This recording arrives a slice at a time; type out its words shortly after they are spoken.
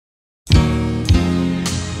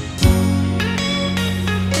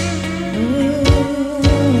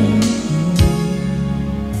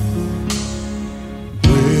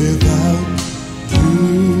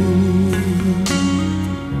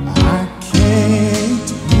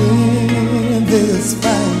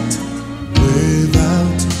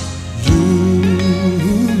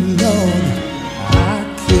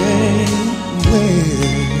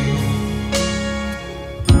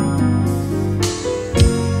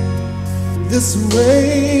This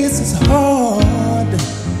race is hard,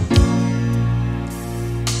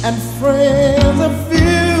 and friends are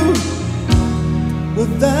few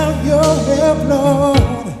without your help,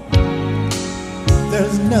 Lord.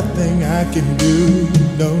 There's nothing I can do.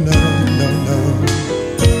 No, no, no, no.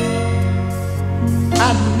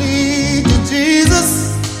 I need you, Jesus,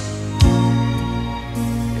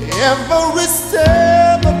 every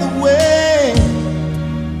step of the way.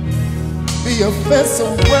 Be a fence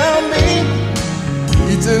around me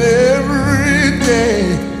each and every day,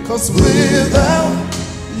 'cause without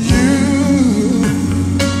you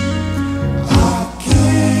I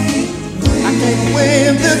can't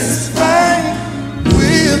win this fight.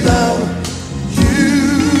 Without you,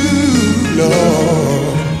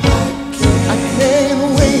 Lord, I can't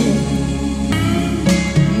win.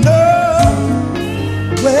 No,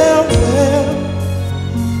 well,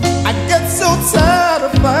 I get so tired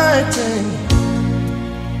of fighting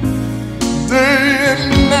day and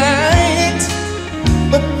night,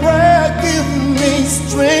 but prayer gives me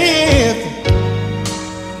strength,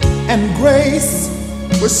 and grace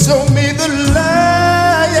will show me the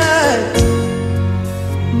light.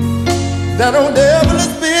 That old devil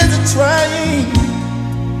is busy trying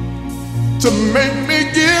to make me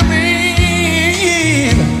give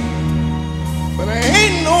in, but there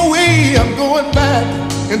ain't no way I'm going back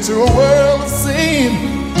into a world of sin.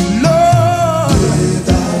 Lord,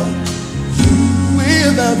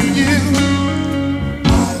 without you,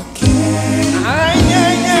 I can't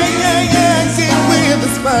win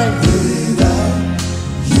this fight.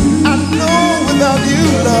 I know without you,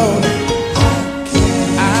 Lord,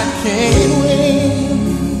 I can't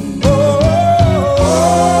win. Oh,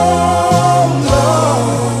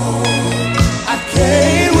 Lord, I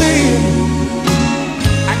can't win.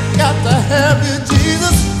 I got to have you,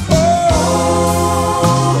 Jesus.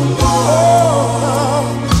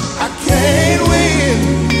 I can't win.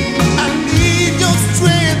 I need your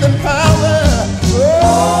strength and power.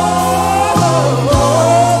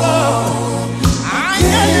 I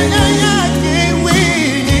can't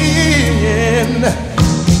win.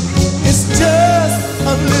 It's just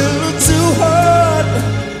a little too hard.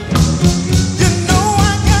 You know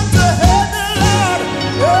I got to have the Lord.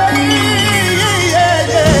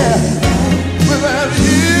 Yeah. Without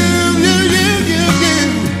you,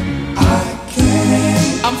 I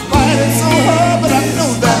can't. I'm fighting so hard, but I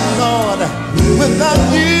know that, Lord, without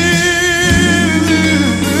you,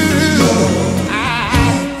 I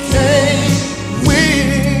can't win.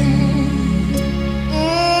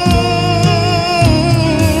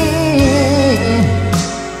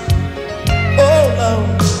 Oh, Lord,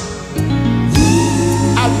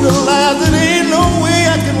 I realize there ain't no way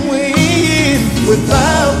I can win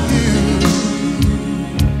without you.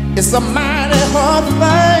 It's a mighty hard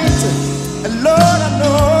fight, and Lord, I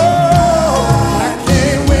know I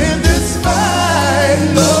can't win this fight,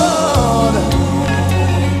 Lord.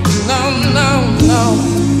 No.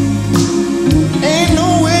 Ain't no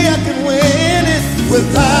way I can win it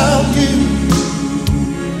without you.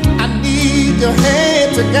 I need your hand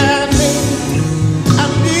to guide me. I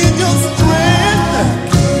need your strength,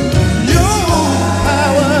 your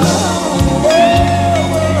power.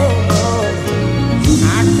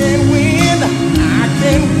 I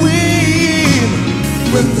can't win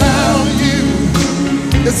without you.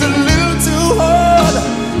 It's a little too hard.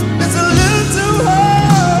 It's a little too hard.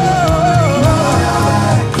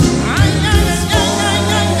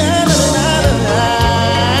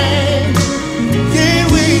 Can't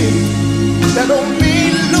win. That don't